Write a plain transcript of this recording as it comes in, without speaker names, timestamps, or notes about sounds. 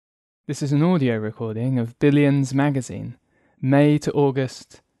This is an audio recording of Billions Magazine, May to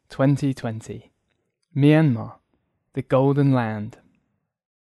August 2020. Myanmar, the Golden Land.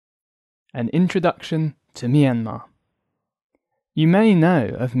 An introduction to Myanmar. You may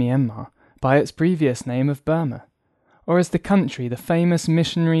know of Myanmar by its previous name of Burma, or as the country the famous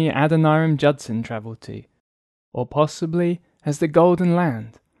missionary Adoniram Judson travelled to, or possibly as the Golden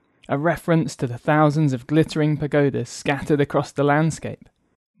Land, a reference to the thousands of glittering pagodas scattered across the landscape.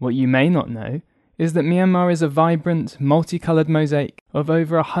 What you may not know is that Myanmar is a vibrant, multicoloured mosaic of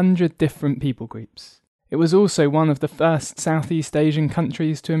over 100 different people groups. It was also one of the first Southeast Asian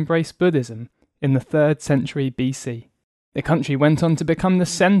countries to embrace Buddhism in the 3rd century BC. The country went on to become the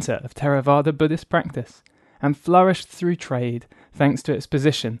centre of Theravada Buddhist practice and flourished through trade thanks to its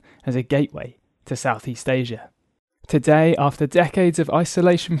position as a gateway to Southeast Asia. Today, after decades of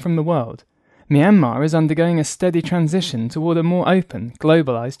isolation from the world, Myanmar is undergoing a steady transition toward a more open,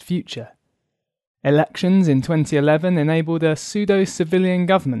 globalised future. Elections in 2011 enabled a pseudo-civilian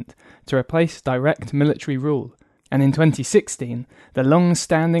government to replace direct military rule, and in 2016, the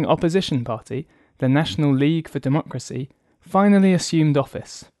long-standing opposition party, the National League for Democracy, finally assumed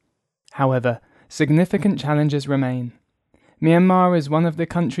office. However, significant challenges remain. Myanmar is one of the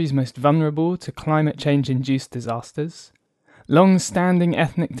countries most vulnerable to climate change-induced disasters. Long-standing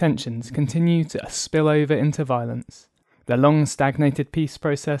ethnic tensions continue to spill over into violence. The long-stagnated peace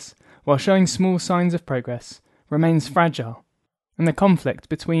process, while showing small signs of progress, remains fragile, and the conflict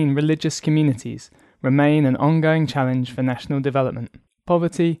between religious communities remain an ongoing challenge for national development.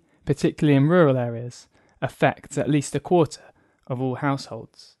 Poverty, particularly in rural areas, affects at least a quarter of all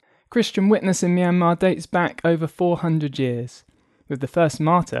households. Christian witness in Myanmar dates back over 400 years, with the first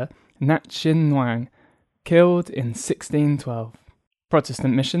martyr, Nat Shin Nwang, killed in 1612.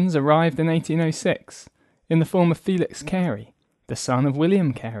 Protestant missions arrived in 1806, in the form of Felix Carey, the son of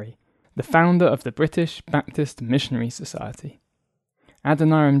William Carey, the founder of the British Baptist Missionary Society.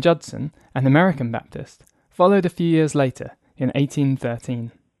 Adoniram Judson, an American Baptist, followed a few years later, in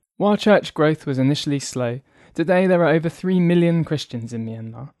 1813. While church growth was initially slow, today there are over 3 million Christians in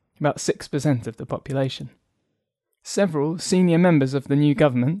Myanmar, about 6% of the population. Several senior members of the new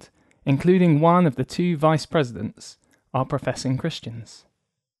government, including one of the 2 vice presidents, are professing Christians.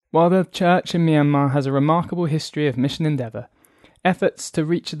 While the church in Myanmar has a remarkable history of mission endeavour, efforts to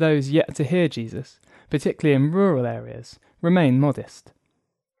reach those yet to hear Jesus, particularly in rural areas, remain modest.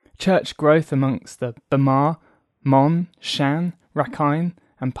 Church growth amongst the Bamar, Mon, Shan, Rakhine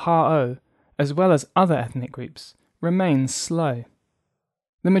and Pa-o, as well as other ethnic groups, remains slow.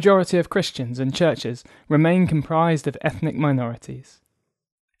 The majority of Christians and churches remain comprised of ethnic minorities.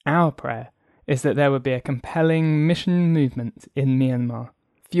 Our prayer is that there would be a compelling mission movement in Myanmar,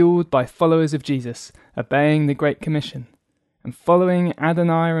 fueled by followers of Jesus obeying the Great Commission and following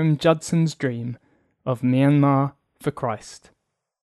Adoniram Judson's dream of Myanmar for Christ.